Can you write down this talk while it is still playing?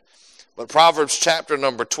But Proverbs chapter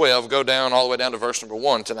number 12, go down all the way down to verse number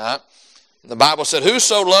 1 tonight. The Bible said,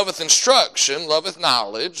 whoso loveth instruction loveth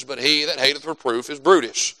knowledge, but he that hateth reproof is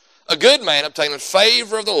brutish. A good man obtaineth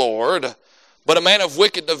favor of the Lord, but a man of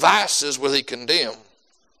wicked devices will he condemn.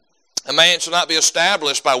 A man shall not be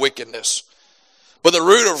established by wickedness, but the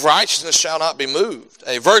root of righteousness shall not be moved.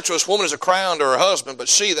 A virtuous woman is a crown to her husband, but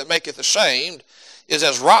she that maketh ashamed is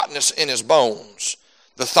as rottenness in his bones.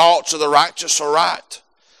 The thoughts of the righteous are right,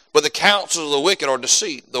 but the counsels of the wicked are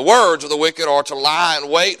deceit. The words of the wicked are to lie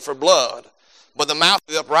and wait for blood, but the mouth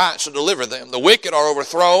of the upright shall deliver them. The wicked are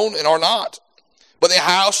overthrown and are not, but the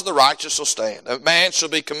house of the righteous shall stand. A man shall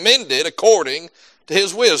be commended according to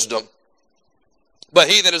his wisdom, but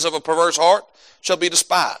he that is of a perverse heart shall be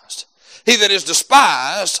despised. He that is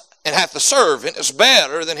despised and hath a servant is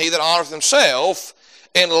better than he that honoreth himself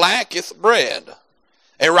and lacketh bread.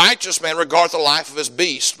 A righteous man regardeth the life of his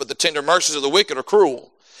beast, but the tender mercies of the wicked are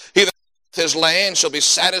cruel. He that his land shall be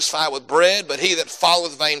satisfied with bread, but he that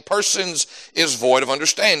followeth vain persons is void of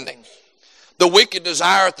understanding. The wicked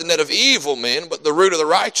desireth the net of evil men, but the root of the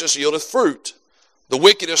righteous yieldeth fruit. The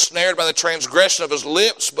wicked is snared by the transgression of his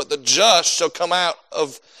lips, but the just shall come out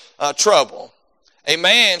of trouble. A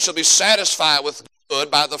man shall be satisfied with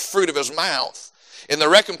good by the fruit of his mouth, and the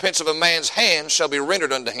recompense of a man's hand shall be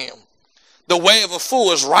rendered unto him. The way of a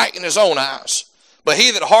fool is right in his own eyes, but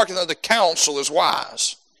he that hearkeneth unto counsel is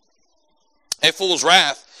wise. A fool's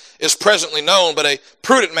wrath is presently known, but a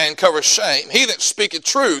prudent man covereth shame. He that speaketh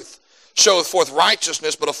truth showeth forth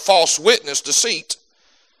righteousness, but a false witness deceit.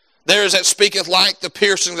 There is that speaketh like the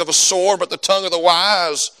piercings of a sword, but the tongue of the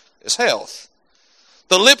wise is health.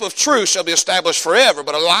 The lip of truth shall be established forever,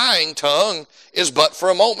 but a lying tongue is but for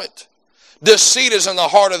a moment. Deceit is in the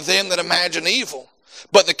heart of them that imagine evil,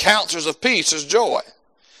 but the counselors of peace is joy.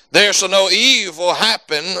 There shall no evil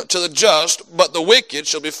happen to the just, but the wicked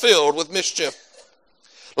shall be filled with mischief.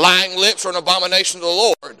 Lying lips are an abomination to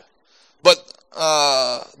the Lord,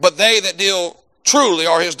 but they that deal truly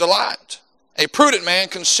are his delight. A prudent man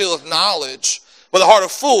concealeth knowledge, but the heart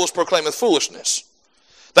of fools proclaimeth foolishness.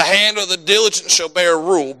 The hand of the diligent shall bear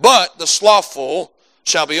rule, but the slothful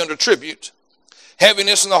shall be under tribute.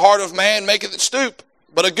 Heaviness in the heart of man maketh it stoop,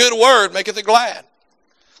 but a good word maketh it glad.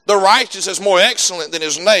 The righteous is more excellent than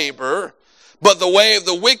his neighbor, but the way of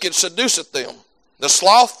the wicked seduceth them. The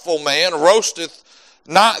slothful man roasteth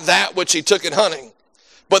not that which he took in hunting,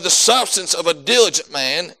 but the substance of a diligent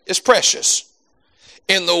man is precious.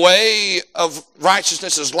 In the way of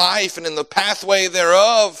righteousness is life, and in the pathway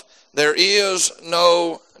thereof there is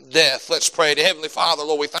no death. Let's pray. To Heavenly Father,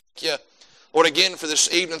 Lord, we thank you, Lord, again for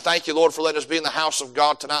this evening. Thank you, Lord, for letting us be in the house of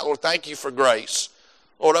God tonight. Lord, thank you for grace.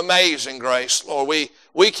 Lord, amazing grace. Lord,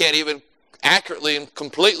 we can't even accurately and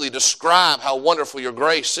completely describe how wonderful your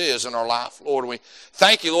grace is in our life. Lord, we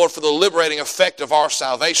thank you, Lord, for the liberating effect of our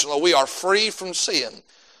salvation. Lord, we are free from sin.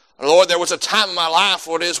 Lord, there was a time in my life,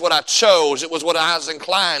 Lord, it is what I chose. It was what I was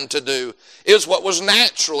inclined to do. It was what was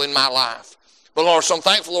natural in my life. But Lord, so I'm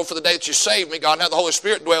thankful, Lord, for the day that you saved me, God. Now the Holy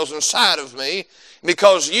Spirit dwells inside of me.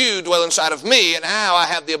 Because you dwell inside of me, and now I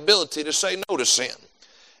have the ability to say no to sin.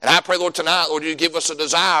 And I pray, Lord, tonight, Lord, you give us a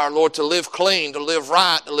desire, Lord, to live clean, to live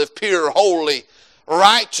right, to live pure, holy,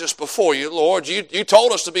 righteous before you, Lord. You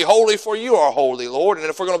told us to be holy, for you are holy, Lord. And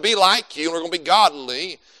if we're going to be like you, and we're going to be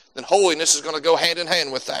godly, then holiness is going to go hand in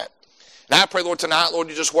hand with that. And I pray, Lord, tonight, Lord,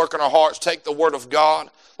 you just work in our hearts. Take the word of God.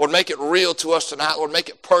 Lord, make it real to us tonight. Lord, make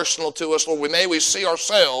it personal to us. Lord, may we see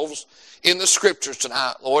ourselves in the scriptures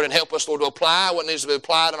tonight, Lord, and help us, Lord, to apply what needs to be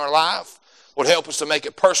applied in our life. Lord, help us to make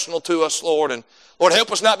it personal to us, Lord. And Lord,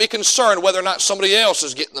 help us not be concerned whether or not somebody else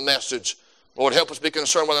is getting the message. Lord, help us be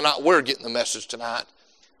concerned whether or not we're getting the message tonight.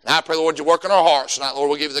 And I pray, Lord, you work in our hearts tonight. Lord,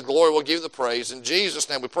 we'll give you the glory, we'll give you the praise. In Jesus'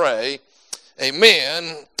 name we pray.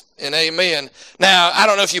 Amen and amen. Now, I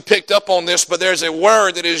don't know if you picked up on this, but there's a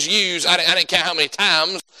word that is used. I didn't count how many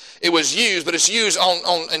times it was used, but it's used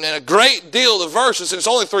in a great deal of verses. It's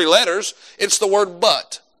only 3 letters. It's the word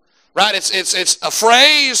but. Right? It's a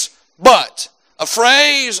phrase, but. A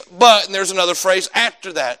phrase, but, and there's another phrase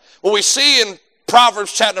after that. What we see in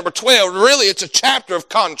Proverbs chapter number 12, really it's a chapter of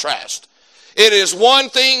contrast. It is one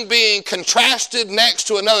thing being contrasted next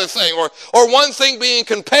to another thing, or one thing being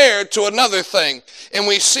compared to another thing. And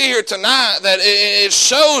we see here tonight that it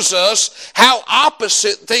shows us how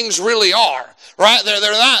opposite things really are. Right?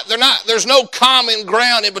 They're not, there's no common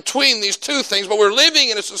ground in between these two things, but we're living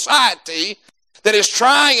in a society that is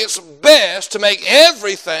trying its best to make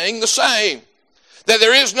everything the same. That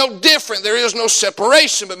there is no different, there is no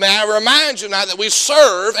separation. But may I remind you now that we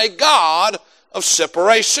serve a God of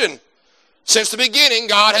separation. Since the beginning,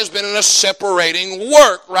 God has been in a separating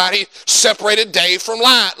work, right? He separated day from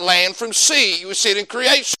light, land from sea. You see it in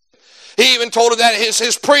creation. He even told us that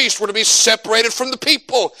his priests were to be separated from the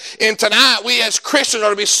people. And tonight, we as Christians are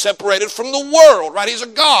to be separated from the world, right? He's a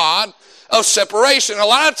God of separation. And a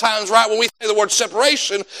lot of times, right, when we say the word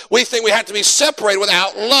separation, we think we have to be separated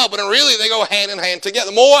without love. But really, they go hand in hand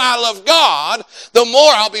together. The more I love God, the more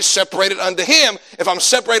I'll be separated unto Him. If I'm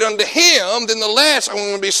separated unto Him, then the less I'm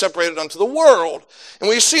going to be separated unto the world. And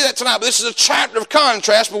we see that tonight. But this is a chapter of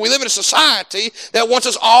contrast, but we live in a society that wants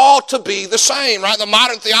us all to be the same, right? The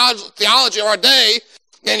modern theology of our day,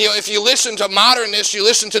 and if you listen to modernists, you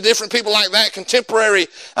listen to different people like that, contemporary,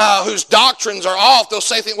 whose doctrines are off, they'll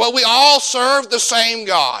say things, well, we all serve the same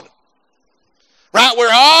God. Right?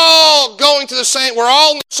 We're all going to the same, we're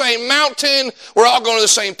all on the same mountain, we're all going to the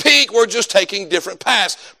same peak, we're just taking different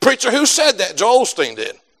paths. Preacher, who said that? Joel Osteen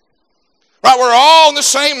did. Right? We're all on the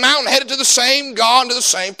same mountain, headed to the same God, to the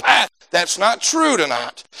same path. That's not true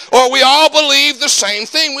tonight. Or we all believe the same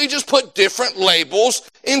thing. We just put different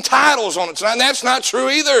labels and titles on it tonight. And that's not true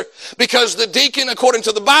either. Because the deacon, according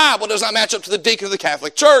to the Bible, does not match up to the deacon of the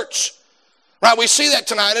Catholic Church. Right? We see that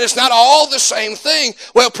tonight. And it's not all the same thing.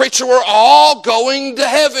 Well, preacher, we're all going to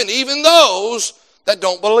heaven, even those that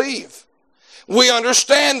don't believe. We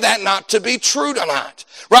understand that not to be true tonight.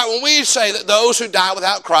 Right, when we say that those who die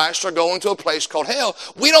without Christ are going to a place called hell,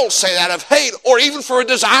 we don't say that of hate or even for a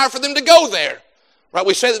desire for them to go there. Right,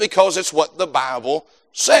 we say that because it's what the Bible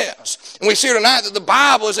says. And we see tonight that the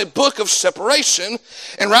Bible is a book of separation.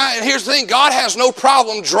 And here's the thing, God has no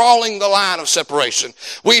problem drawing the line of separation.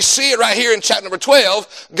 We see it right here in chapter number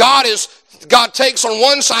 12. God takes on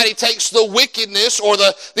one side, He takes the wickedness or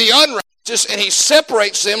the unrighteous, and He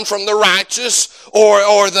separates them from the righteous or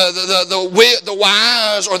the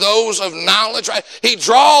wise or those of knowledge. Right? He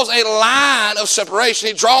draws a line of separation.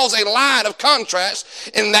 He draws a line of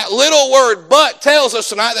contrast. And that little word "but" tells us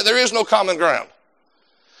tonight that there is no common ground.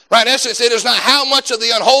 Right? In essence, it is not how much of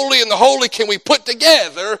the unholy and the holy can we put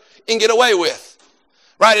together and get away with.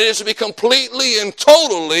 Right? It is to be completely and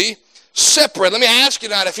totally separate. Let me ask you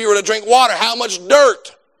tonight, if you were to drink water, how much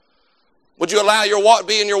dirt would you allow your water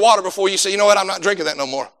be in your water before you say, you know what, I'm not drinking that no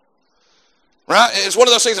more? Right? It's one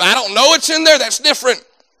of those things, I don't know it's in there, that's different.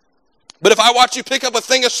 But if I watch you pick up a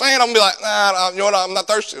thing of sand, I'm going to be like, nah, you know what, I'm not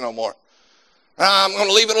thirsty no more. I'm going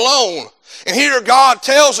to leave it alone. And here God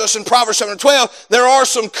tells us in Proverbs 7:12, there are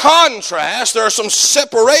some contrasts, there are some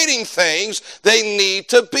separating things. They need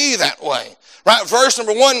to be that way. Right, verse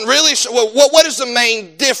number 1, really, what is the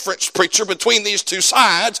main difference, preacher, between these two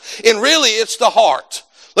sides? And really, it's the heart.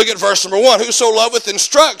 Look at verse number 1. Whoso loveth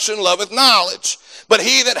instruction loveth knowledge, but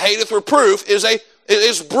he that hateth reproof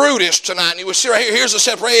is brutish tonight. And you will see right here, here's the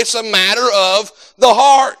separation. It's a matter of the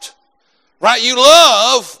heart. Right? You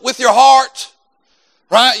love with your heart.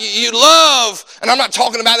 Right? You love, and I'm not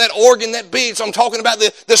talking about that organ that beats. I'm talking about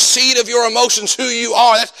the seed of your emotions, who you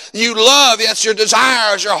are. You love, that's your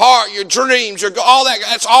desires, your heart, your dreams, all that.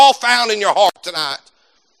 That's all found in your heart tonight.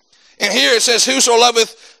 And here it says, whoso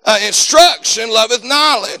loveth instruction loveth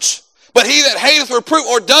knowledge, but he that hateth reproof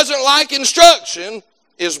or doesn't like instruction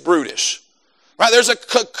is brutish. Right? There's a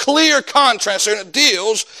clear contrast there, and it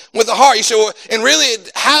deals with the heart. You say, well, and really,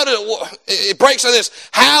 it breaks like this.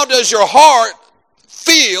 How does your heart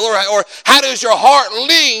feel, or how does your heart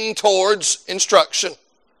lean towards instruction?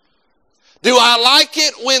 Do I like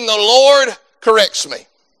it when the Lord corrects me?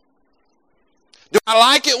 Do I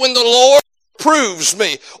like it when the Lord proves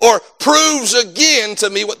me or proves again to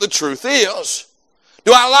me what the truth is?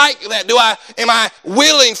 Do I like that? Am I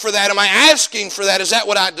willing for that? Am I asking for that? Is that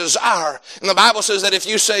what I desire? And the Bible says that if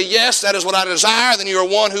you say yes, that is what I desire, then you are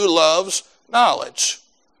one who loves knowledge.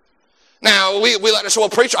 Now, we like to say, well,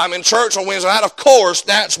 preacher, I'm in church on Wednesday night. Of course,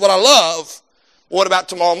 that's what I love. What about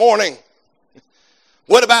tomorrow morning?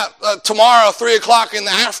 What about tomorrow, 3 o'clock in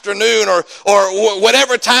the afternoon, or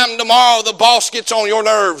whatever time tomorrow the boss gets on your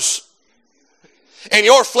nerves? And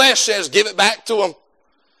your flesh says, give it back to him.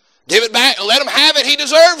 Give it back. Let him have it. He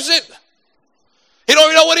deserves it. He don't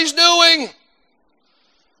even know what he's doing.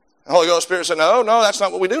 The Holy Ghost Spirit said, no, that's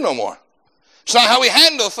not what we do no more. It's not how we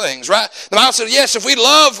handle things, right? The Bible said, yes, if we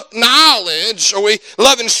love knowledge or we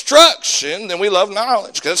love instruction, then we love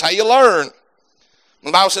knowledge, because that's how you learn.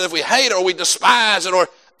 The Bible says if we hate it or we despise it or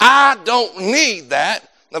I don't need that,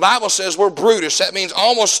 the Bible says we're brutish. That means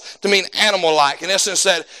almost to mean animal-like. In essence,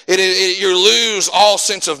 that you lose all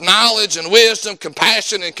sense of knowledge and wisdom,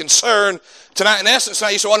 compassion and concern. Tonight, in essence, now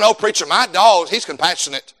you say, well, no, preacher, my dog, he's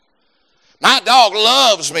compassionate. My dog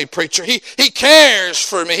loves me, preacher. He cares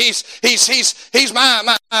for me. He's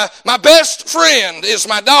my best friend is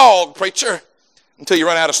my dog, preacher. Until you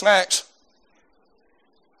run out of snacks.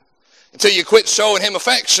 until you quit showing him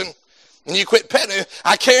affection and you quit petting him.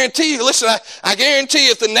 I guarantee you, listen, I guarantee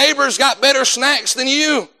you if the neighbor's got better snacks than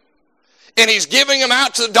you and he's giving them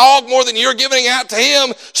out to the dog more than you're giving out to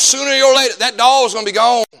him, sooner or later, that dog's going to be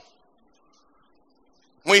gone.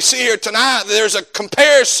 We see here tonight there's a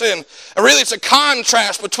comparison, really it's a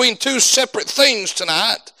contrast between two separate things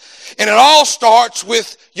tonight. And it all starts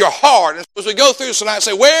with your heart. And as we go through tonight,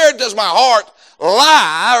 say, where does my heart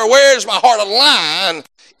lie, or where does my heart align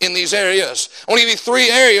in these areas? I want to give you 3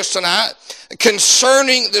 areas tonight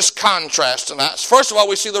concerning this contrast tonight. First of all,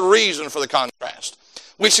 we see the reason for the contrast.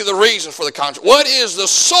 We see the reason for the contrast. What is the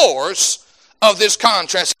source of this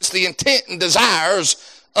contrast? It's the intent and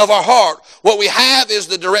desires of our heart. What we have is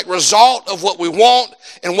the direct result of what we want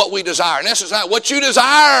and what we desire. In essence, what you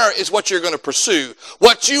desire is what you're going to pursue.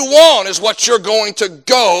 What you want is what you're going to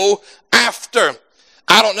go after.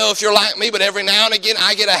 I don't know if you're like me, but every now and again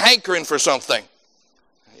I get a hankering for something.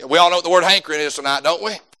 We all know what the word hankering is tonight, don't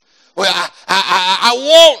we? Well, I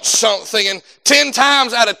want something, and 10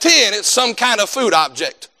 times out of 10, it's some kind of food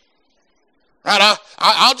object. Right?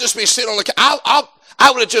 I'll just be sitting on the couch.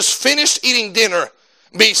 I would have just finished eating dinner,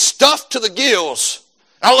 be stuffed to the gills.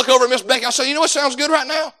 I'll look over at Miss Becky. I'll say, you know what sounds good right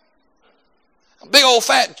now? A big old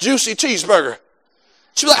fat juicy cheeseburger.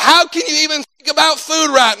 She'll be like, how can you even think about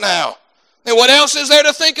food right now? And what else is there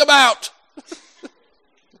to think about?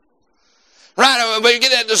 Right, but you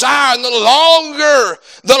get that desire, and the longer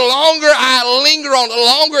I linger on, the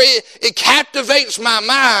longer it captivates my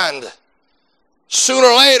mind, sooner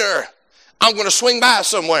or later, I'm going to swing by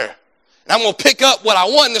somewhere. And I'm going to pick up what I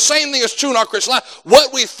want. And the same thing is true in our Christian life.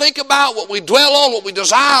 What we think about, what we dwell on, what we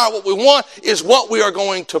desire, what we want, is what we are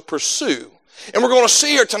going to pursue. And we're going to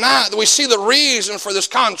see here tonight that we see the reason for this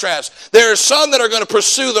contrast. There are some that are going to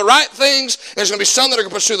pursue the right things. There's going to be some that are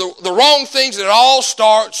going to pursue the wrong things. And it all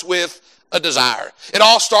starts with a desire. It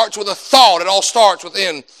all starts with a thought. It all starts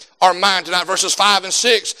within our mind tonight. Verses 5 and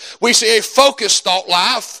 6, we see a focused thought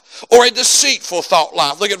life or a deceitful thought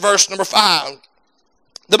life. Look at verse number 5.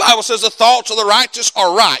 The Bible says the thoughts of the righteous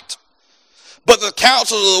are right, but the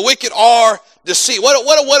counsels of the wicked are deceit. What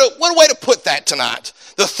a way to put that tonight.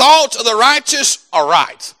 The thoughts of the righteous are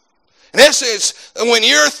right. In essence, when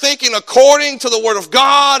you're thinking according to the Word of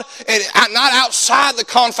God and not outside the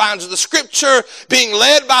confines of the Scripture, being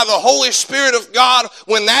led by the Holy Spirit of God,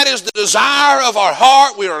 when that is the desire of our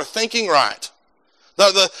heart, we are thinking right.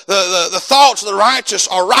 The thoughts of the righteous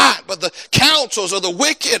are right, but the counsels of the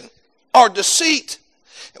wicked are deceit.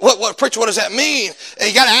 Preacher, what does that mean? And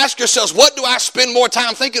you got to ask yourselves, what do I spend more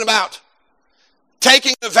time thinking about?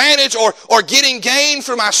 Taking advantage or getting gain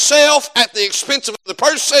for myself at the expense of the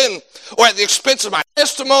person, or at the expense of my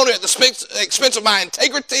testimony, at the expense of my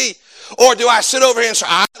integrity? Or do I sit over here and say,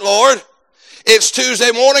 all right, Lord, it's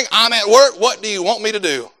Tuesday morning, I'm at work, what do you want me to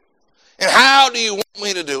do? And how do you want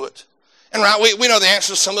me to do it? And right, we know the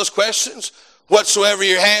answer to some of those questions. Whatsoever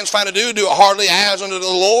your hands find to do it heartily as unto the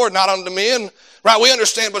Lord, not unto men. Right, we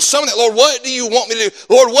understand, but some of that, Lord, what do you want me to do?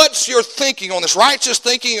 Lord, what's your thinking on this? Righteous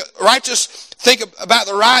think about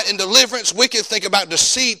the right and deliverance. Wicked think about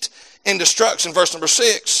deceit and destruction. Verse number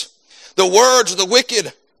 6. The words of the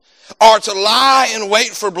wicked are to lie in wait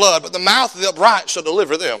for blood, but the mouth of the upright shall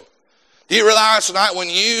deliver them. Do you realize tonight when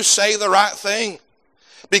you say the right thing,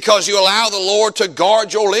 because you allow the Lord to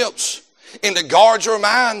guard your lips and to guard your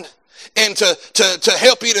mind, and to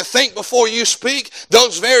help you to think before you speak,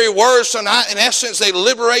 those very words tonight, in essence, they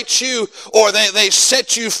liberate you, or they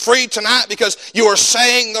set you free tonight because you are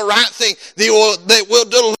saying the right thing. They will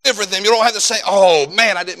deliver them. You don't have to say, oh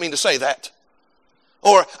man, I didn't mean to say that.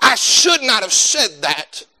 Or I should not have said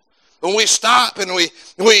that. When we stop and and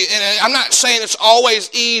I'm not saying it's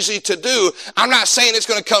always easy to do. I'm not saying it's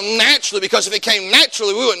going to come naturally, because if it came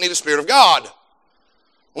naturally, we wouldn't need the Spirit of God.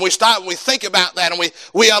 When we stop and we think about that, and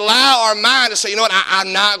we allow our mind to say, you know what,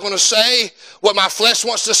 I'm not going to say what my flesh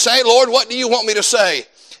wants to say. Lord, what do you want me to say?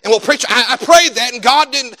 And we'll preach. I prayed that, and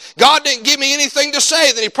God didn't give me anything to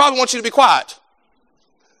say. Then He probably wants you to be quiet.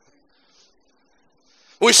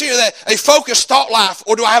 We see that a focused thought life,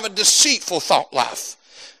 or do I have a deceitful thought life?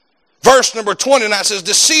 Verse number 29 says,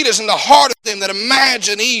 deceit is in the heart of them that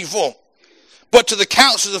imagine evil, but to the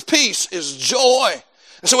counsels of peace is joy.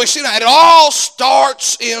 And so we see that it all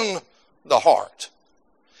starts in the heart.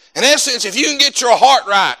 In essence, if you can get your heart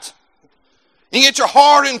right, you can get your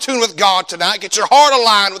heart in tune with God tonight, get your heart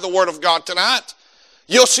aligned with the Word of God tonight,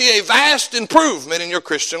 you'll see a vast improvement in your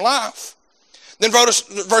Christian life. Then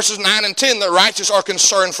verses 9 and 10, the righteous are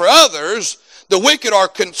concerned for others, the wicked are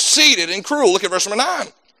conceited and cruel. Look at verse number 9.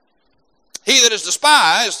 He that is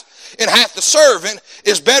despised and hath the servant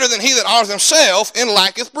is better than he that honoreth himself and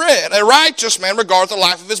lacketh bread. A righteous man regardeth the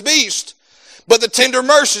life of his beast, but the tender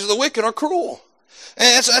mercies of the wicked are cruel. And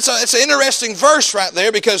it's an interesting verse right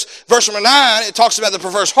there, because verse number 9, it talks about the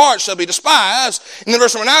perverse heart shall be despised. And then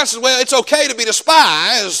verse number 9 says, well, it's okay to be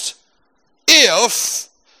despised if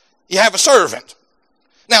you have a servant.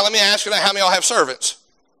 Now, let me ask you, how many of y'all have servants?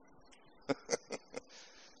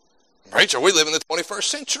 Preacher, we live in the 21st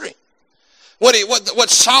century. What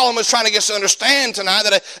Solomon is trying to get us to understand tonight,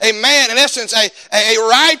 that a man, in essence, a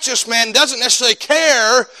righteous man doesn't necessarily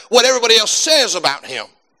care what everybody else says about him,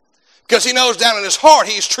 because he knows down in his heart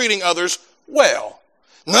he's treating others well.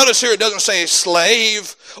 Notice here it doesn't say a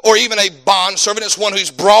slave or even a bondservant. It's one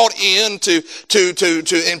who's brought in to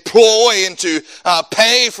employ and to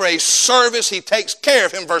pay for a service. He takes care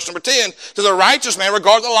of him. Verse number 10, to the righteous man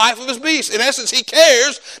regard the life of his beast. In essence, he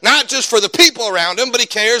cares not just for the people around him, but he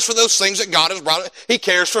cares for those things that God has brought him. He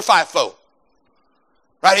cares for FIFO.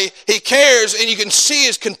 Right? He cares, and you can see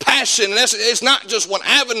his compassion. And it's not just one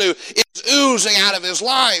avenue. It's oozing out of his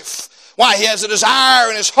life. Why? He has a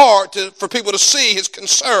desire in his heart for people to see his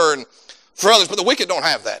concern for others. But the wicked don't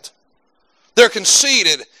have that. They're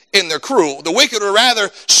conceited and they're cruel. The wicked would rather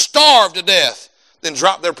starve to death than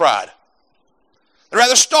drop their pride. They'd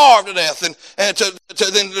rather starve to death than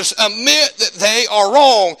just admit that they are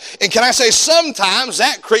wrong. And can I say, sometimes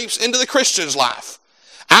that creeps into the Christian's life.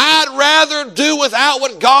 I'd rather do without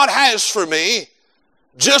what God has for me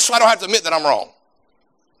just so I don't have to admit that I'm wrong.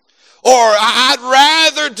 Or I'd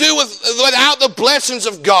rather do without the blessings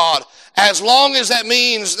of God, as long as that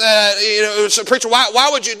means that, so preacher, why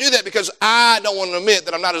would you do that? Because I don't want to admit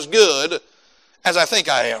that I'm not as good as I think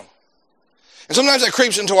I am. And sometimes that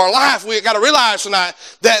creeps into our life. We've got to realize tonight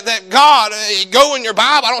that God, go in your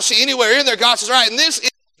Bible, I don't see anywhere in there God says, all right, in this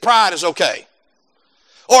instance, pride is okay.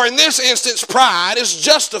 Or in this instance, pride is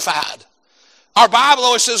justified. Our Bible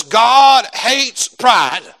always says God hates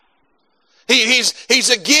pride. He's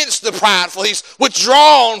against the prideful. He's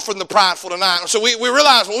withdrawn from the prideful tonight. So we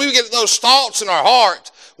realize when we get those thoughts in our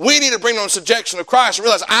heart, we need to bring them in subjection of Christ and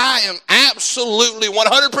realize I am absolutely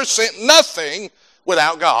 100% nothing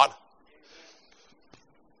without God.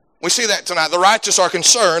 We see that tonight. The righteous are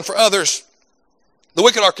concerned for others. The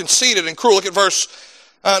wicked are conceited and cruel. Look at verse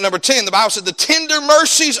number 10. The Bible said, the tender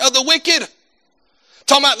mercies of the wicked.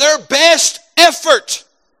 Talking about their best effort.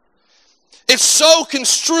 It's so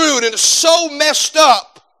construed and it's so messed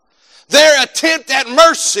up. Their attempt at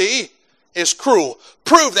mercy is cruel.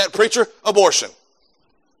 Prove that, preacher. Abortion.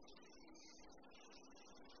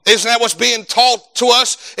 Isn't that what's being taught to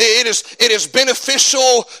us? It is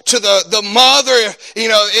beneficial to the mother. You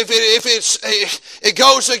know, it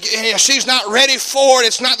goes, she's not ready for it.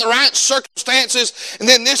 It's not the right circumstances. And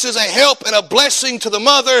then this is a help and a blessing to the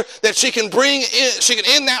mother that she can bring in. She can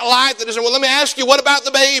end that life. That is, well, let me ask you, what about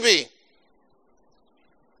the baby?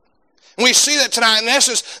 And we see that tonight. In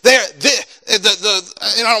essence, and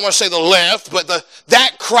I don't want to say the left, but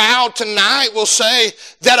that crowd tonight will say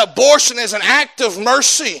that abortion is an act of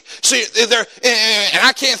mercy. See, and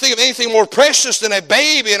I can't think of anything more precious than a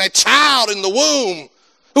baby and a child in the womb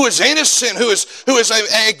who is innocent, who is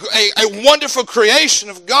a wonderful creation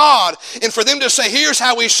of God. And for them to say, here's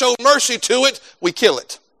how we show mercy to it, we kill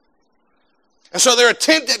it. And so their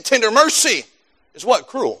attempt at tender mercy is what?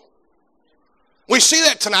 Cruel. We see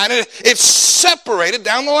that tonight, and it's separated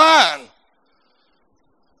down the line.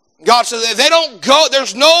 God says they don't go,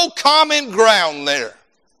 there's no common ground there.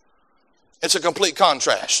 It's a complete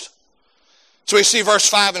contrast. So we see verse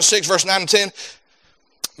 5 and 6, verse 9 and 10.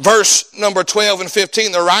 Verse number 12 and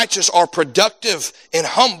 15, the righteous are productive and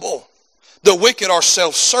humble. The wicked are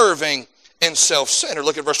self-serving and self-centered.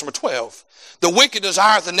 Look at verse number 12. The wicked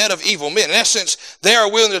desire the net of evil men. In essence, they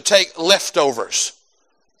are willing to take leftovers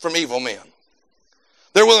from evil men.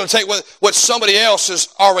 They're willing to take what somebody else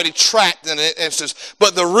has already tracked in an instance.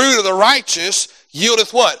 But the root of the righteous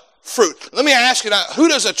yieldeth what? Fruit. Let me ask you now, who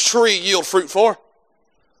does a tree yield fruit for?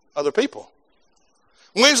 Other people.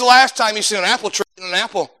 When's the last time you seen an apple tree eating an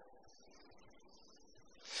apple?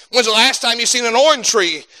 When's the last time you seen an orange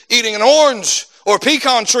tree eating an orange, or a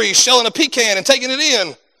pecan tree shelling a pecan and taking it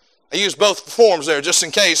in? I use both forms there just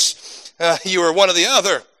in case you were one or the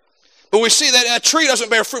other. But we see that a tree doesn't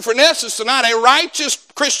bear fruit. For in essence tonight, a righteous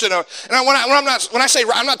Christian, when I say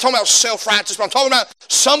I'm not talking about self-righteous, but I'm talking about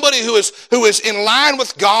somebody who is in line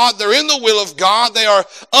with God. They're in the will of God. They are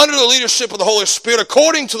under the leadership of the Holy Spirit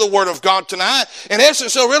according to the Word of God tonight. In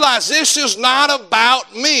essence, they'll realize this is not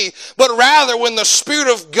about me, but rather when the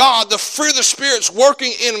Spirit of God, the fruit of the Spirit's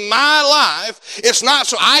working in my life, it's not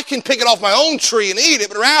so I can pick it off my own tree and eat it,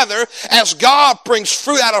 but rather as God brings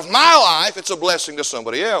fruit out of my life, it's a blessing to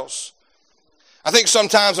somebody else. I think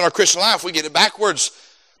sometimes in our Christian life we get it backwards,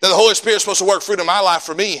 that the Holy Spirit is supposed to work fruit in my life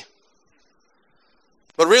for me.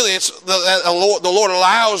 But really it's the Lord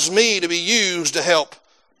allows me to be used to help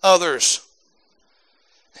others.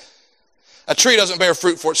 A tree doesn't bear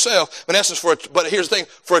fruit for itself. In essence, but here's the thing,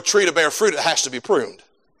 for a tree to bear fruit, it has to be pruned.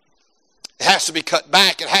 It has to be cut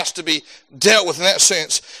back. It has to be dealt with in that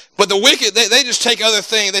sense. But the wicked, they just take other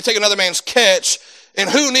things. They take another man's catch. And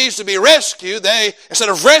who needs to be rescued, instead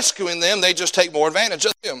of rescuing them, they just take more advantage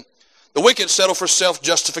of them. The wicked settle for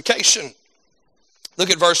self-justification. Look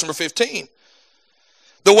at verse number 15.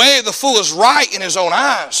 The way of the fool is right in his own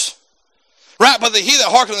eyes. Right, but he that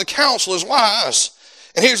hearkeneth to the counsel is wise.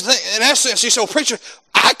 And here's the thing, in essence, he said, well, preacher,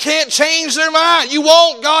 I can't change their mind. You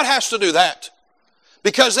won't. God has to do that.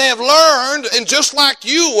 Because they have learned, and just like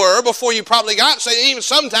you were before you probably got saved, even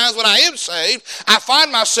sometimes when I am saved, I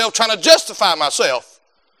find myself trying to justify myself.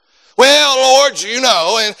 Well, Lord, you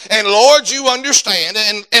know, and Lord, you understand,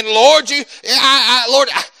 and Lord, Lord,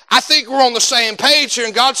 I think we're on the same page here,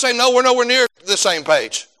 and God say, no, we're nowhere near the same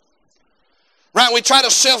page. Right? We try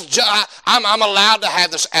to I'm allowed to have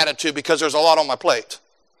this attitude because there's a lot on my plate.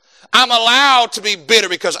 I'm allowed to be bitter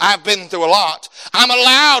because I've been through a lot. I'm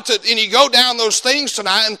allowed to, and you go down those things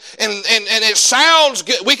tonight, and it sounds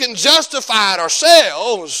good. We can justify it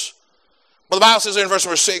ourselves. But the Bible says in verse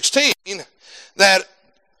number 16 that,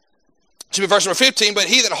 to be verse number 15, but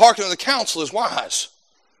he that hearkeneth to the counsel is wise.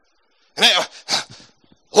 And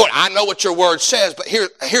Lord, I know what your word says, but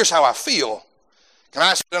here's how I feel. Can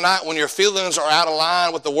I say tonight, when your feelings are out of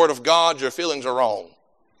line with the word of God, your feelings are wrong.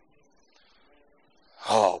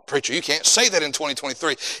 Oh, preacher, you can't say that in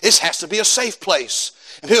 2023. This has to be a safe place.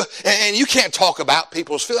 And you can't talk about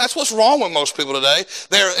people's feelings. That's what's wrong with most people today.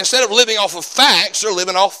 Instead of living off of facts, they're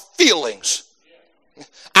living off feelings.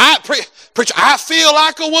 Preacher, I feel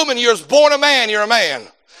like a woman. You're born a man, you're a man.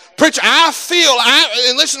 Preacher,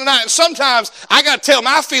 and listen tonight, sometimes I got to tell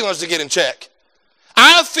my feelings to get in check.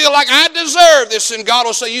 I feel like I deserve this, and God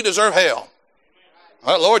will say, you deserve hell.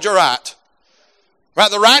 Well, Lord, you're right. Right?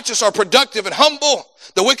 The righteous are productive and humble.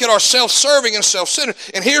 The wicked are self-serving and self-centered.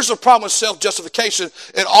 And here's the problem with self-justification.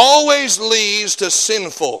 It always leads to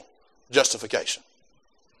sinful justification.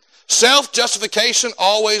 Self-justification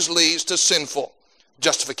always leads to sinful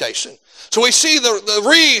justification. So we see the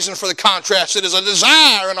reason for the contrast. It is a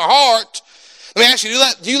desire in our heart. Let me ask you,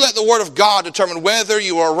 do you let the Word of God determine whether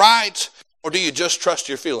you are right, or do you just trust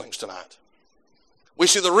your feelings tonight? We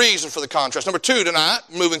see the reason for the contrast. Number 2 tonight,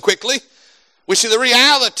 moving quickly. We see the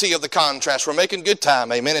reality of the contrast. We're making good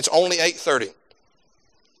time, amen. It's only 8:30.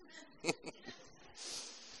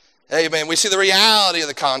 Amen. We see the reality of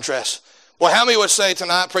the contrast. Well, how many would say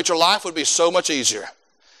tonight, preacher, life would be so much easier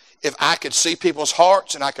if I could see people's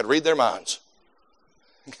hearts and I could read their minds?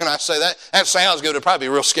 Can I say that? That sounds good. It'd probably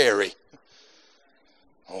be real scary.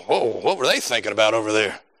 Oh, what were they thinking about over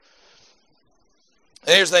there?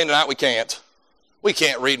 Here's the thing tonight, we can't. We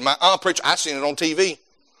can't read my... Oh, preacher, I seen it on TV.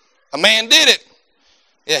 A man did it.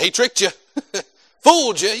 Yeah, he tricked you.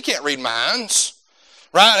 Fooled you. You can't read minds.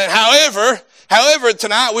 Right? And however,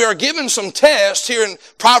 tonight we are given some tests here in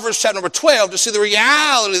Proverbs chapter number 12 to see the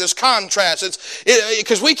reality of this contrast.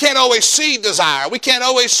 Because we can't always see desire. We can't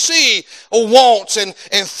always see wants and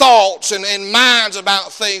thoughts and minds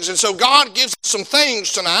about things. And so God gives us some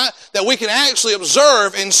things tonight that we can actually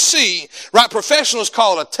observe and see. Right? Professionals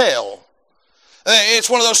call it a tell. It's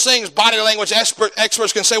one of those things, body language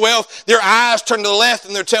experts can say, well, their eyes turn to the left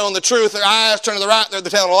and they're telling the truth. Their eyes turn to the right, they're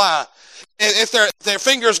telling a lie. If their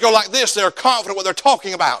fingers go like this, they're confident what they're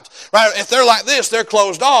talking about. Right? If they're like this, they're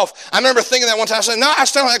closed off. I remember thinking that one time. I said, no, I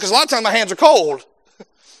still like that because a lot of times my hands are cold.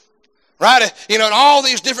 Right? You know, and all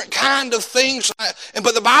these different kind of things.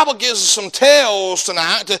 But the Bible gives us some tells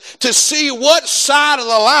tonight to see what side of the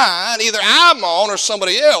line either I'm on or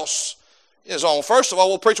somebody else is on. First of all,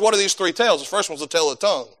 we'll preach what are these 3 tells. The first one's the tell of the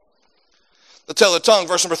tongue. The tell of the tongue,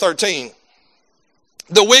 verse number 13.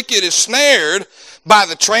 The wicked is snared by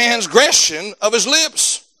the transgression of his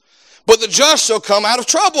lips, but the just shall come out of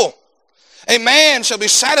trouble. A man shall be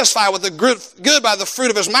satisfied with the good by the fruit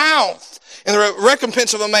of his mouth, and the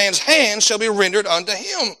recompense of a man's hand shall be rendered unto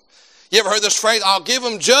him. You ever heard this phrase? I'll give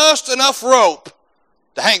them just enough rope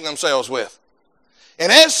to hang themselves with. In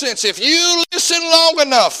essence, if you listen long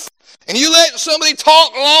enough and you let somebody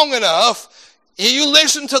talk long enough, you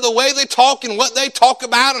listen to the way they talk and what they talk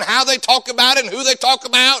about and how they talk about it and who they talk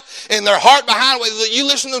about and their heart behind it. You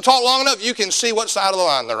listen to them talk long enough, you can see what side of the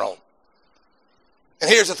line they're on. And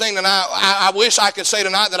here's the thing tonight, I wish I could say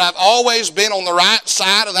tonight that I've always been on the right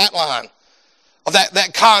side of that line, of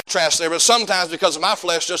that contrast there. But sometimes because of my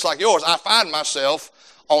flesh, just like yours, I find myself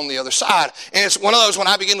on the other side. And it's one of those when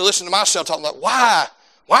I begin to listen to myself talking about, why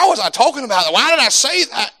was I talking about that? Why did I say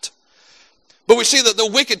that? But we see that the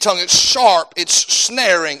wicked tongue, it's sharp, it's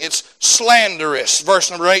snaring, it's slanderous. Verse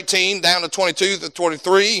number 18 down to 22 to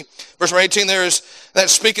 23. Verse number 18 there is, that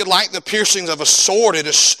speaketh like the piercings of a sword.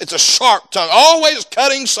 It's a sharp tongue, always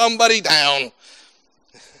cutting somebody down.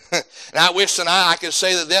 And I wish tonight I could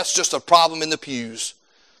say that that's just a problem in the pews.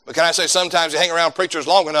 But can I say sometimes you hang around preachers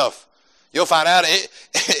long enough, you'll find out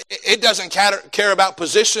it doesn't care about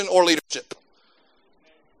position or leadership.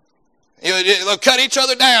 They'll cut each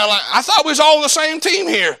other down. Like, I thought we was all on the same team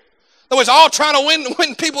here. They was all trying to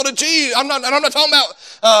win people to Jesus. I'm not talking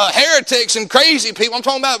about heretics and crazy people. I'm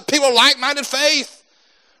talking about people of like-minded faith.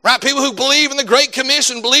 Right? People who believe in the Great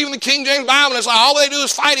Commission, believe in the King James Bible. And it's like all they do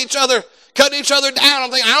is fight each other, cut each other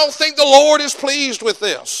down. I don't think the Lord is pleased with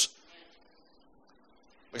this.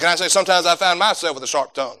 But can I say sometimes I found myself with a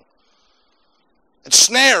sharp tongue. It's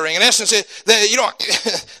snaring. In essence,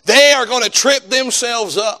 they are going to trip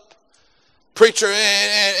themselves up. Preacher,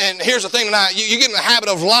 and here's the thing tonight, you get in the habit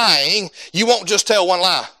of lying, you won't just tell one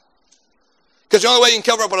lie. Because the only way you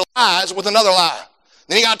can cover up with a lie is with another lie.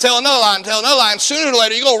 Then you got to tell another lie and tell another lie, and sooner or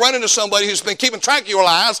later you're going to run into somebody who's been keeping track of your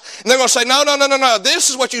lies, and they're going to say, no, this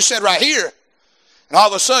is what you said right here. And all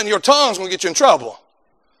of a sudden your tongue's going to get you in trouble.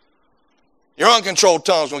 Your uncontrolled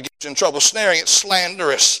tongue's going to get you in trouble. Snaring, it's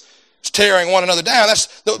slanderous. It's tearing one another down.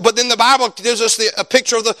 But then the Bible gives us a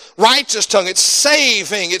picture of the righteous tongue. It's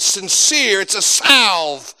saving. It's sincere. It's a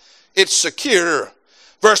salve. It's secure.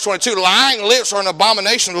 Verse 22, lying lips are an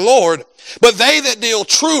abomination to the Lord, but they that deal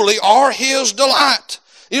truly are his delight.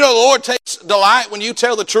 You know, the Lord takes delight when you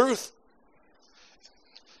tell the truth.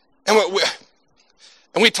 And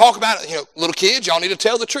we talk about it, little kids, y'all need to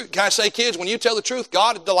tell the truth. Can I say, kids, when you tell the truth,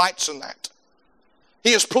 God delights in that.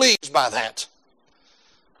 He is pleased by that.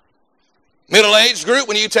 Middle-aged group,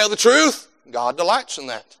 when you tell the truth, God delights in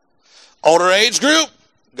that. Older age group,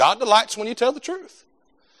 God delights when you tell the truth.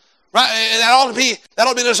 Right? And that ought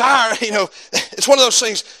to be desire. It's one of those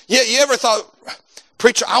things. You ever thought,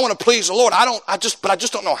 preacher, I want to please the Lord. But I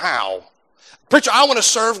just don't know how. Preacher, I want to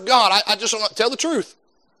serve God. I just don't know. Tell the truth.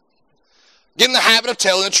 Get in the habit of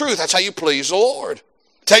telling the truth. That's how you please the Lord.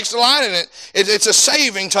 It takes delight in it. It's a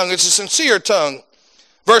saving tongue. It's a sincere tongue.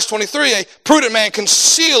 Verse 23, a prudent man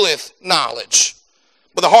concealeth knowledge,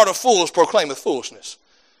 but the heart of fools proclaimeth foolishness.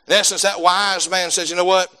 In essence, that wise man says, you know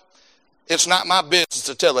what? It's not my business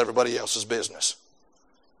to tell everybody else's business.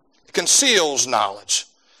 It conceals knowledge.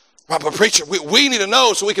 Right, but preacher, we need to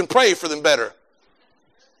know so we can pray for them better.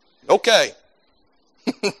 Okay.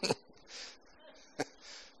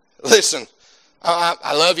 Listen,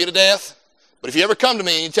 I love you to death, but if you ever come to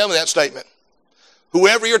me and you tell me that statement,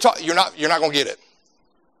 whoever you're talking, you're not going to get it.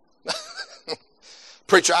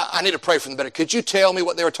 Preacher, I need to pray for them better. Could you tell me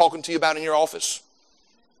what they were talking to you about in your office?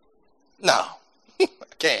 No, I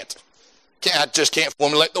can't. I just can't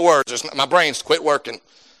formulate the words. My brain's quit working.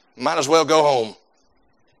 Might as well go home.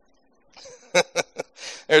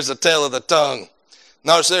 There's the tale of the tongue.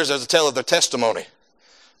 Notice there's the tale of their testimony.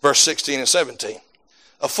 Verse 16 and 17.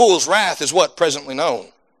 A fool's wrath is what? Presently known.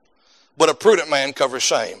 But a prudent man covers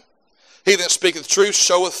shame. He that speaketh truth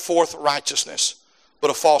showeth forth righteousness,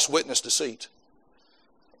 but a false witness deceit.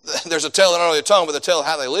 There's a tale not only of the tongue, but the tale of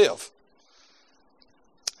how they live.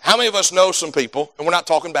 How many of us know some people, and we're not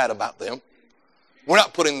talking bad about them. We're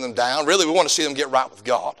not putting them down. Really, we want to see them get right with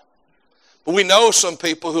God. But we know some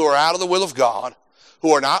people who are out of the will of God,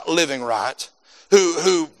 who are not living right,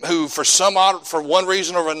 who for one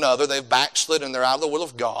reason or another, they've backslid and they're out of the will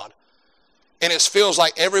of God. And it feels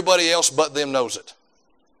like everybody else but them knows it.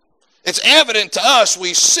 It's evident to us.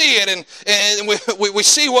 We see it, and we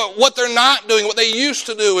see what they're not doing, what they used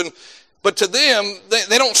to do. But to them,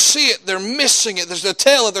 they don't see it. They're missing it. There's the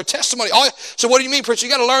tale of their testimony. So what do you mean, preacher?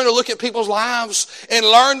 You got to learn to look at people's lives and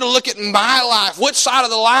learn to look at my life. Which side of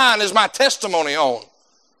the line is my testimony on?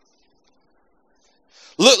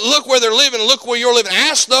 Look where they're living. Look where you're living.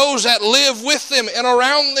 Ask those that live with them and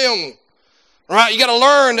around them. Right? You got to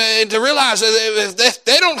learn to realize that if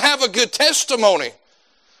they don't have a good testimony,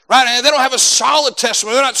 right? And they don't have a solid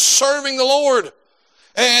testimony, they're not serving the Lord,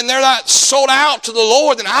 and they're not sold out to the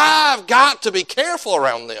Lord, then I've got to be careful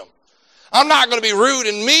around them. I'm not going to be rude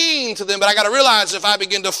and mean to them, but I got to realize if I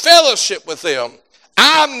begin to fellowship with them,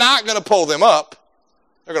 I'm not going to pull them up.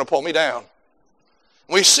 They're going to pull me down.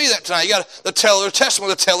 We see that tonight. You got the tell of their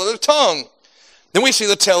testimony, the tell of their tongue. Then we see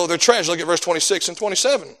the tell of their treasure. Look at verse 26 and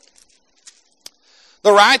 27.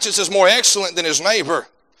 The righteous is more excellent than his neighbor,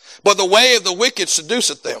 but the way of the wicked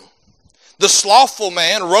seduceth them. The slothful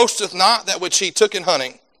man roasteth not that which he took in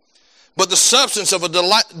hunting, but the substance of a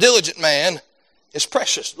diligent man is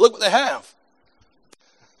precious. Look what they have.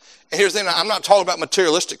 And here's the thing, I'm not talking about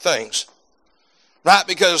materialistic things, right?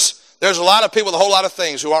 Because there's a lot of people with a whole lot of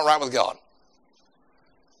things who aren't right with God.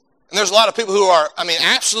 And there's a lot of people who are,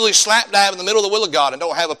 absolutely slap dab in the middle of the will of God and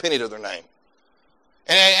don't have a penny to their name.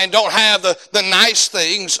 And don't have the nice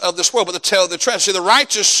things of this world, but the tell of the treasure. See, the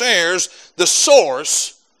righteous shares the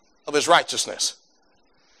source of his righteousness.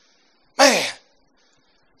 Man,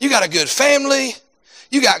 you got a good family.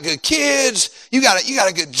 You got good kids. You got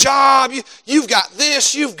a good job. You've got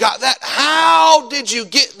this. You've got that. How did you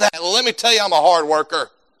get that? Well, let me tell you, I'm a hard worker.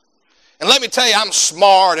 And let me tell you, I'm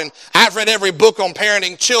smart, and I've read every book on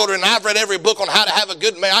parenting children. I've read every book on how to have a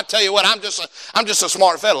good man. I tell you what, I'm just a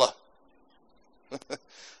smart fella.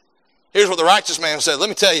 Here's what the righteous man said. Let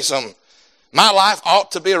me tell you something. My life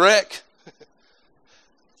ought to be a wreck.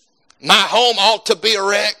 My home ought to be a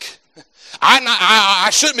wreck. I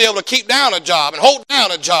shouldn't be able to keep down a job and hold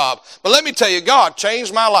down a job. But let me tell you, God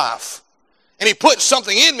changed my life. And he put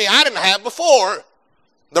something in me I didn't have before.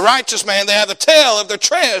 The righteous man, they have the tell of their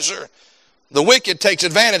treasure. The wicked takes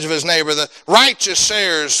advantage of his neighbor. The righteous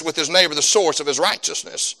shares with his neighbor the source of his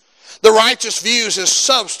righteousness. The righteous views his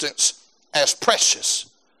substance as precious.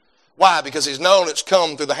 Why? Because he's known it's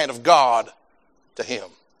come through the hand of God to him.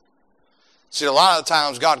 See, a lot of the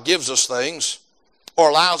times God gives us things or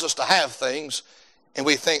allows us to have things, and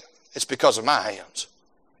we think it's because of my hands.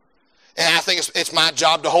 And I think it's my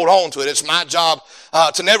job to hold on to it. It's my job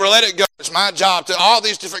to never let it go. It's my job to all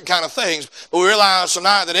these different kind of things. But we realize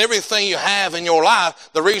tonight that everything you have in your life,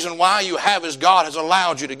 the reason why you have is God has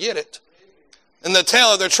allowed you to get it. And the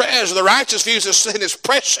tell of their treasure, the righteous views of sin is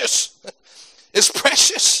precious. It's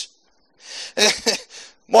precious.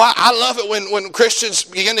 Boy, I love it when Christians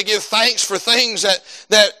begin to give thanks for things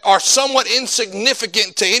that are somewhat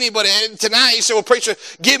insignificant to anybody. And tonight you say, well, preacher,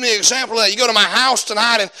 give me an example of that. You go to my house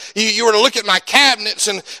tonight and you were to look at my cabinets,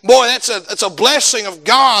 and boy, that's a blessing of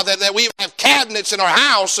God that we have cabinets in our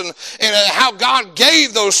house, and how God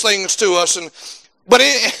gave those things to us. But on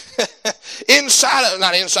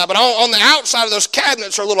the outside of those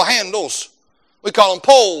cabinets are little handles. We call them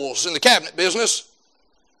poles in the cabinet business.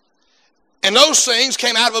 And those things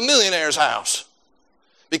came out of a millionaire's house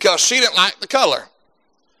because she didn't like the color.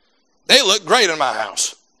 They look great in my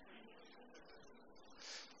house.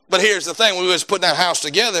 But here's the thing. When we was putting that house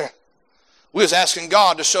together, we was asking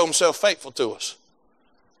God to show himself faithful to us.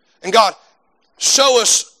 And God, show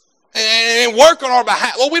us and work on our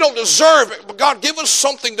behalf. Well, we don't deserve it, but God, give us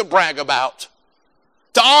something to brag about,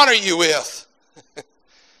 to honor you with. Can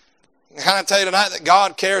I tell you tonight that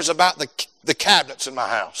God cares about the cabinets in my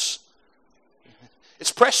house?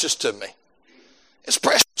 It's precious to me. It's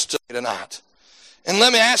precious to me tonight. And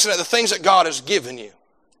let me ask you that the things that God has given you,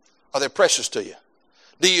 are they precious to you?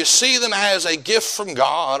 Do you see them as a gift from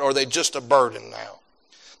God, or are they just a burden now?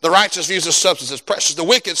 The righteous views the substance as precious. The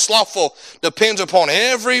wicked, slothful, depends upon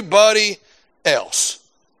everybody else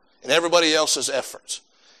and everybody else's efforts.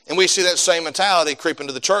 And we see that same mentality creep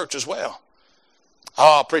into the church as well.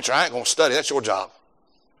 Oh, preacher, I ain't going to study. That's your job.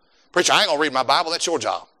 Preacher, I ain't going to read my Bible. That's your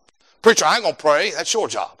job. Preacher, I ain't going to pray. That's your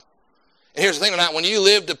job. And here's the thing tonight. When you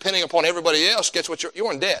live depending upon everybody else, guess what?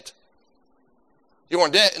 You're in debt. You're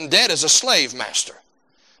in debt, and debt is a slave master.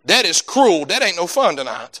 Debt is cruel. Debt ain't no fun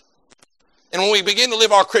tonight. And when we begin to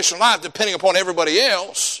live our Christian life depending upon everybody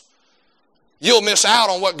else, you'll miss out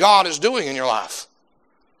on what God is doing in your life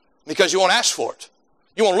because you won't ask for it.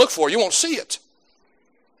 You won't look for it. You won't see it.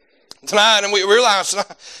 Tonight, and we realize,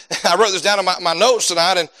 I wrote this down in my notes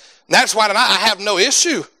tonight, and that's why tonight I have no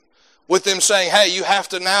issue with them saying, hey, you have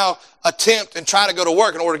to now attempt and try to go to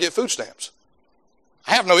work in order to get food stamps.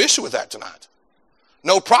 I have no issue with that tonight.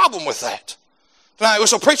 No problem with that. Tonight,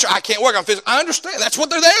 so preacher, I can't work. I understand. That's what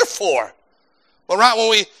they're there for. But right when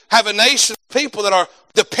we have a nation of people that are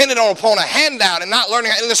dependent upon a handout and not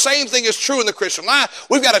learning, and the same thing is true in the Christian life.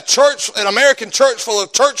 We've got an American church full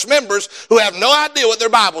of church members who have no idea what their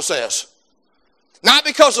Bible says. Not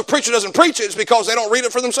because the preacher doesn't preach it, it's because they don't read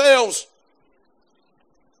it for themselves.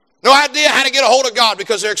 No idea how to get a hold of God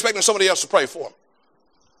because they're expecting somebody else to pray for them.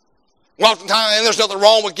 Well, oftentimes, and there's nothing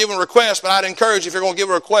wrong with giving requests, but I'd encourage you, if you're going to give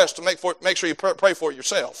a request, to make sure you pray for it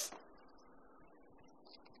yourself.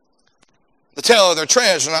 the tale of their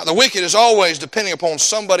treasure. Now, the wicked is always depending upon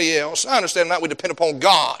somebody else. I understand that we depend upon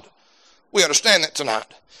God. We understand that tonight.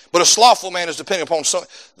 But a slothful man is depending upon some.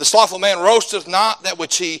 The slothful man roasteth not that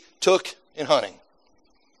which he took in hunting.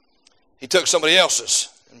 He took somebody else's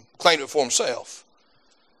and claimed it for himself.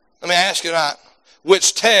 Let me ask you tonight,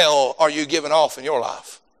 which tale are you giving off in your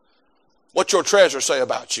life? What's your treasure say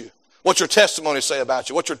about you? What's your testimony say about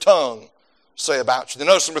you? What's your tongue say about you? Then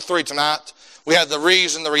notice number 3 tonight, we have the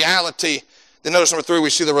reason, the reality. Then notice number 3, we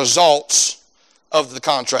see the results of the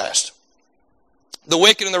contrast. The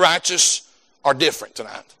wicked and the righteous are different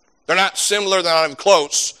tonight. They're not similar, they're not even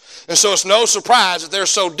close. And so it's no surprise that they're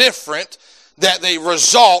so different that they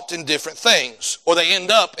result in different things, or they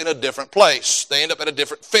end up in a different place. They end up at a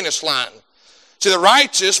different finish line. See, the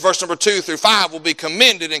righteous, verse number 2 through 5, will be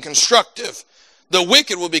commended and constructive. The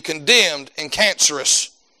wicked will be condemned and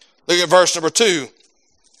cancerous. Look at verse number 2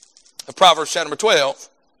 of Proverbs chapter number 12.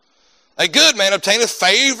 A good man obtaineth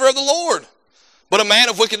favor of the Lord, but a man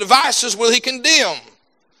of wicked devices will he condemn.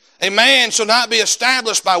 A man shall not be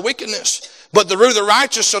established by wickedness, but the root of the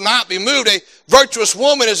righteous shall not be moved. A virtuous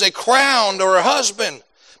woman is a crown to her husband,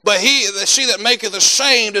 but she that maketh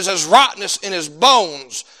ashamed is as rottenness in his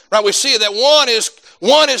bones. Right? We see that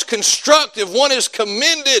one is constructive, one is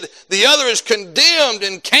commended, the other is condemned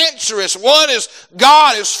and cancerous. One is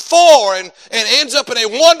God is for and ends up in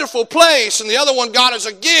a wonderful place, and the other one God is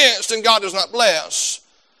against and God does not bless.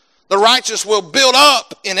 The righteous will build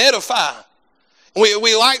up and edify.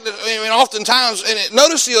 We like to, oftentimes, and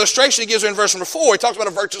notice the illustration he gives in verse number 4. He talks about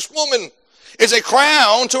a virtuous woman. It's a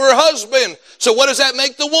crown to her husband. So what does that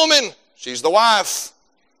make the woman? She's the wife.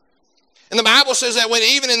 And the Bible says that when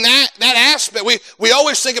even in that aspect, we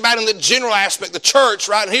always think about in the general aspect, the church,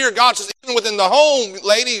 right? And here God says, even within the home,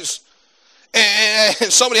 ladies. And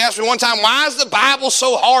somebody asked me one time, why is the Bible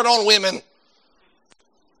so hard on women?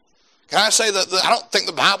 Can I say that I don't think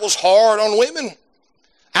the Bible's hard on women.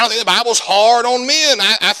 I don't think the Bible's hard on men.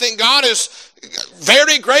 I think God is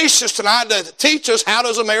very gracious tonight to teach us how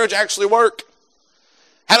does a marriage actually work.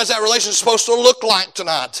 How does that relationship supposed to look like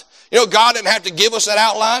tonight? You know, God didn't have to give us that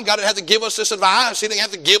outline. God didn't have to give us this advice. He didn't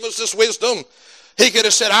have to give us this wisdom. He could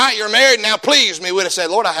have said, all right, you're married, now please me. We'd have said,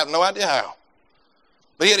 Lord, I have no idea how.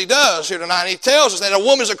 But yet he does here tonight. He tells us that a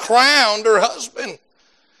woman's a crown to her husband.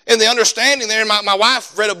 And the understanding there, my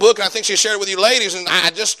wife read a book, and I think she shared it with you ladies, and I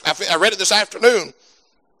read it this afternoon.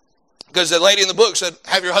 Because the lady in the book said,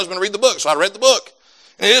 have your husband read the book. So I read the book.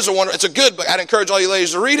 And it's a good book. I'd encourage all you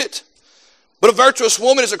ladies to read it. But a virtuous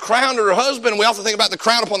woman is a crown to her husband. We often think about the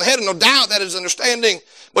crown upon the head, and no doubt that is understanding.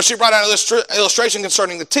 But she brought out an illustration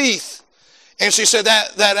concerning the teeth. And she said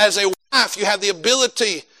that as a wife, you have the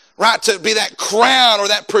ability, right, to be that crown or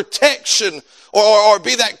that protection or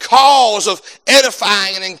be that cause of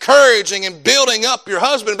edifying and encouraging and building up your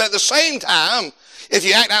husband. But at the same time, if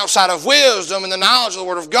you act outside of wisdom and the knowledge of the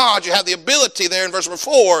Word of God, you have the ability there in verse number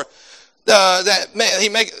 4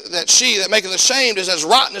 that she that maketh ashamed is as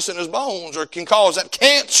rottenness in his bones, or can cause that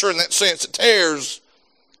cancer in that sense. It tears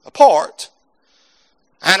apart.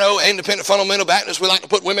 I know independent fundamental Baptists, we like to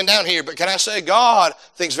put women down here, but can I say God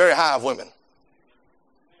thinks very high of women.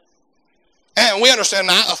 And we understand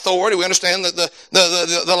not authority. We understand that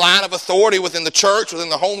the line of authority within the church, within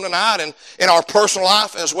the home tonight, and in our personal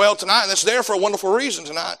life as well tonight. And it's there for a wonderful reason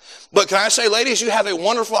tonight. But can I say, ladies, you have a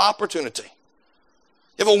wonderful opportunity.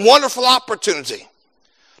 You have a wonderful opportunity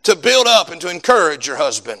to build up and to encourage your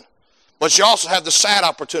husband. But you also have the sad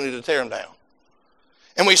opportunity to tear him down.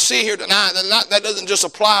 And we see here tonight that doesn't just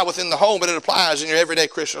apply within the home, but it applies in your everyday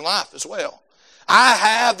Christian life as well. I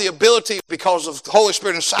have the ability, because of the Holy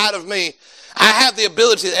Spirit inside of me, I have the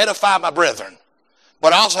ability to edify my brethren,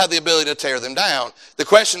 but I also have the ability to tear them down. The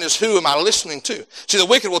question is, who am I listening to? See, the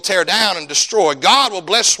wicked will tear down and destroy. God will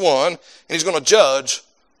bless one, and he's going to judge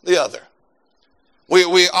the other.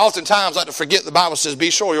 We oftentimes like to forget the Bible says, be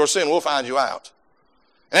sure your sin will find you out.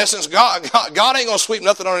 In essence, God ain't going to sweep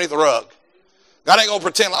nothing underneath the rug. God ain't going to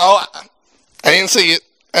pretend, I didn't see it.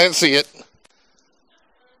 I didn't see it.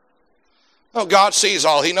 No, God sees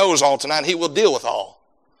all. He knows all tonight. He will deal with all.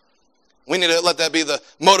 We need to let that be the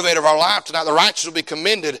motivator of our life tonight. The righteous will be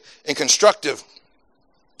commended and constructive.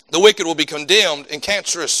 The wicked will be condemned and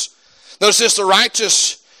cancerous. Notice this, the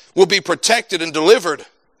righteous will be protected and delivered.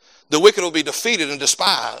 The wicked will be defeated and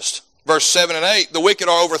despised. Verse 7 and 8, the wicked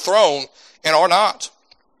are overthrown and are not.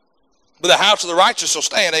 But the house of the righteous shall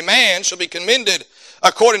stand. A man shall be commended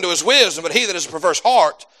according to his wisdom, but he that is a perverse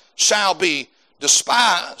heart shall be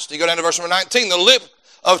despised. You go down to verse number 19, the lip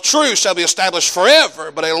of truth shall be established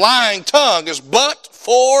forever, but a lying tongue is but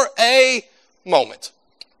for a moment.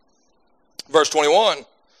 Verse 21,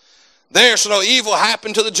 there shall no evil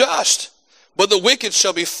happen to the just, but the wicked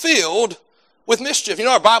shall be filled with mischief. You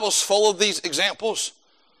know, our Bible's full of these examples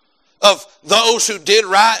of those who did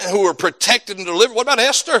right and who were protected and delivered. What about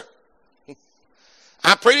Esther?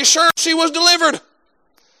 I'm pretty sure she was delivered.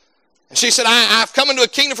 And she said, I've come into a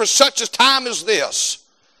kingdom for such a time as this.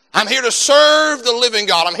 I'm here to serve the living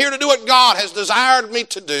God. I'm here to do what God has desired me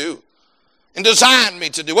to do and designed me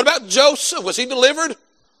to do. What about Joseph? Was he delivered?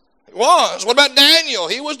 He was. What about Daniel?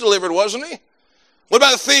 He was delivered, wasn't he? What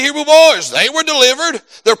about the three Hebrew boys? They were delivered.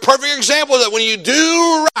 They're a perfect example that when you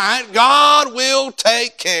do right, God will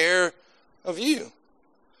take care of you.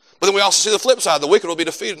 But then we also see the flip side. The wicked will be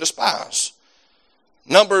defeated and despised.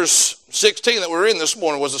 Numbers 16 that we're in this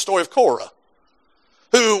morning was the story of Korah,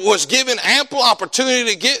 who was given ample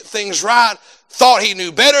opportunity to get things right, thought he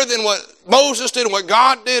knew better than what Moses did and what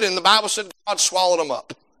God did, and the Bible said God swallowed him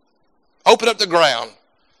up, opened up the ground.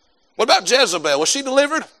 What about Jezebel? Was she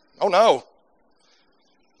delivered? Oh, no.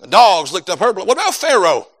 The dogs licked up her blood. What about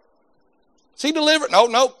Pharaoh? Was he delivered?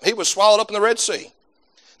 No. He was swallowed up in the Red Sea.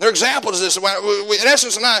 There are examples of this. In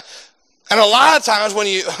essence, and a lot of times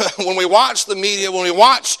when we watch the media, when we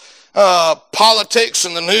watch politics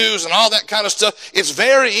and the news and all that kind of stuff, it's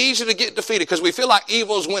very easy to get defeated because we feel like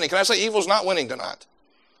evil is winning. Can I say evil's not winning tonight?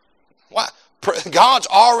 Why? God's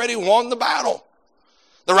already won the battle.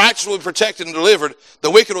 The righteous will be protected and delivered. The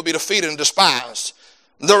wicked will be defeated and despised.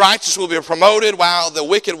 The righteous will be promoted while the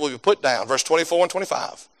wicked will be put down. Verse 24 and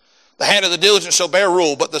 25. The hand of the diligent shall bear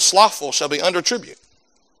rule, but the slothful shall be under tribute.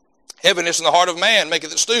 Heaviness in the heart of man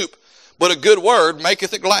maketh it stoop, but a good word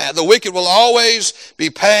maketh it glad. The wicked will always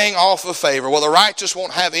be paying off a favor, while the righteous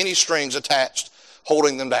won't have any strings attached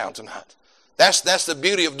holding them down tonight. That's the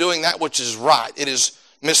beauty of doing that which is right. It is,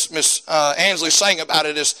 Miss Ansley saying about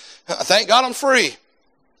it is, thank God I'm free.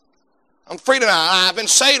 I'm free tonight. I've been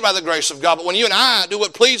saved by the grace of God. But when you and I do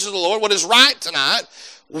what pleases the Lord, what is right tonight,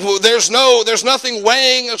 there's nothing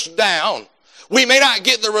weighing us down. We may not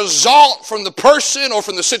get the result from the person or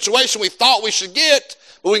from the situation we thought we should get,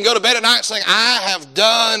 but we can go to bed at night saying, I have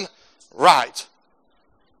done right.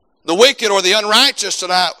 The wicked or the unrighteous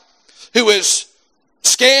tonight who is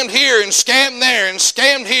scammed here and scammed there and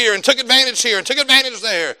scammed here and took advantage here and took advantage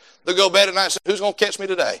there, they'll go to bed at night and say, who's going to catch me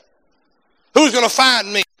today? Who's going to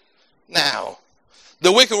find me now?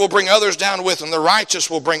 The wicked will bring others down with them. The righteous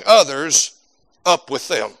will bring others up with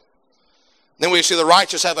them. Then we see the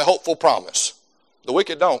righteous have a hopeful promise. The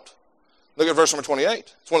wicked don't. Look at verse number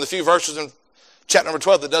 28. It's one of the few verses in chapter number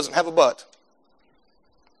 12 that doesn't have a but.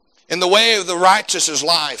 In the way of the righteous is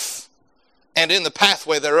life, and in the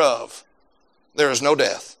pathway thereof there is no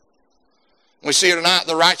death. We see here tonight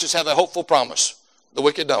the righteous have a hopeful promise. The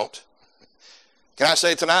wicked don't. Can I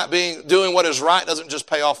say tonight, doing what is right doesn't just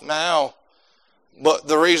pay off now, but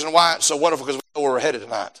the reason why it's so wonderful because we know where we're headed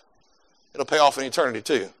tonight. It'll pay off in eternity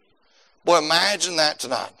too. Boy, imagine that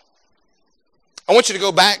tonight. I want you to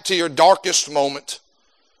go back to your darkest moment,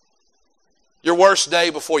 your worst day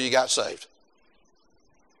before you got saved.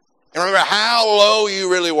 And remember how low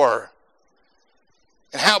you really were,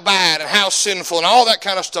 and how bad and how sinful and all that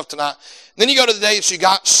kind of stuff tonight. And then you go to the day that you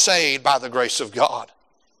got saved by the grace of God.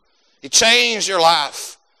 He changed your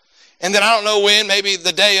life. And then I don't know when, maybe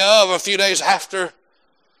the day of, a few days after,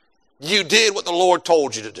 you did what the Lord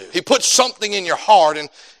told you to do. He put something in your heart and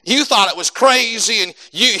you thought it was crazy and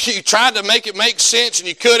you tried to make it make sense and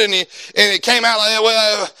you couldn't and it came out like that.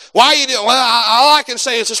 Well, why you did? Well, all I can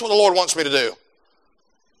say is this is what the Lord wants me to do.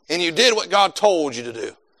 And you did what God told you to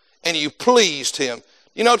do. And you pleased Him.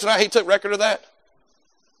 You know, tonight He took record of that.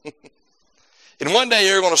 And one day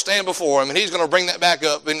you're going to stand before Him and He's going to bring that back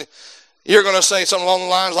up and you're going to say something along the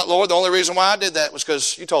lines like, Lord, the only reason why I did that was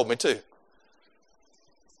because you told me to.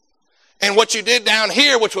 And what you did down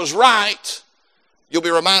here, which was right, you'll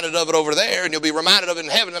be reminded of it over there, and you'll be reminded of it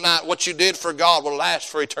in heaven tonight. What you did for God will last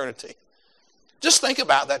for eternity. Just think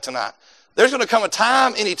about that tonight. There's going to come a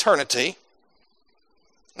time in eternity,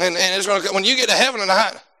 and it's going to, when you get to heaven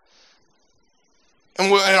tonight,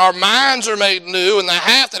 and our minds are made new, and the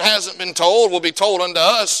half that hasn't been told will be told unto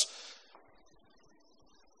us.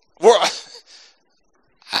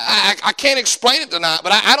 I can't explain it tonight,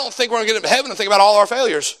 but I don't think we're going to get into heaven and think about all our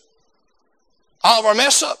failures. All of our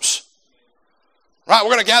mess-ups. Right? We're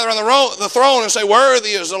going to gather on the throne and say, worthy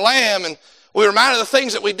is the Lamb, and we're reminded of the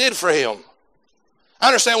things that we did for Him. I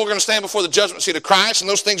understand we're going to stand before the judgment seat of Christ, and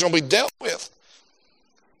those things are going to be dealt with.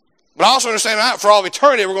 But I also understand tonight, for all of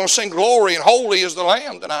eternity, we're going to sing glory and holy is the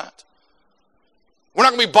Lamb tonight. We're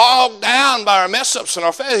not going to be bogged down by our mess-ups and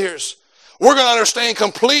our failures. We're going to understand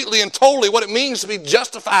completely and totally what it means to be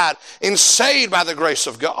justified and saved by the grace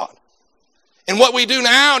of God. And what we do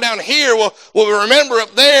now down here, we'll remember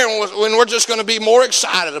up there when we're just going to be more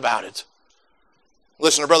excited about it.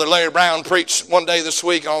 Listen to Brother Larry Brown preach one day this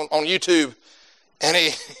week on YouTube. And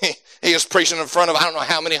he is preaching in front of I don't know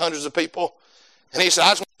how many hundreds of people. And he said, I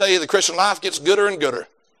just want to tell you the Christian life gets gooder and gooder.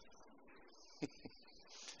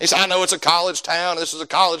 He said, I know it's a college town. This is a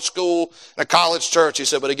college school and a college church. He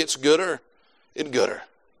said, but it gets gooder and gooder.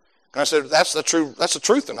 And I said, that's the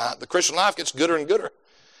truth tonight. The Christian life gets gooder and gooder.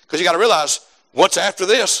 Because you got to realize, what's after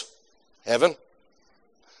this? Heaven.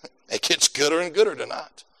 It gets gooder and gooder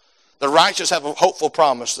tonight. The righteous have a hopeful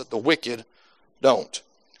promise that the wicked don't.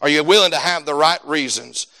 Are you willing to have the right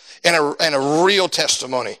reasons and a real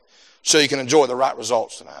testimony so you can enjoy the right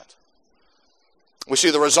results tonight? We see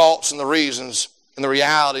the results and the reasons and the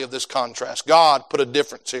reality of this contrast. God put a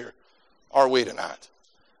difference here. Are we tonight?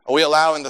 Are we allowing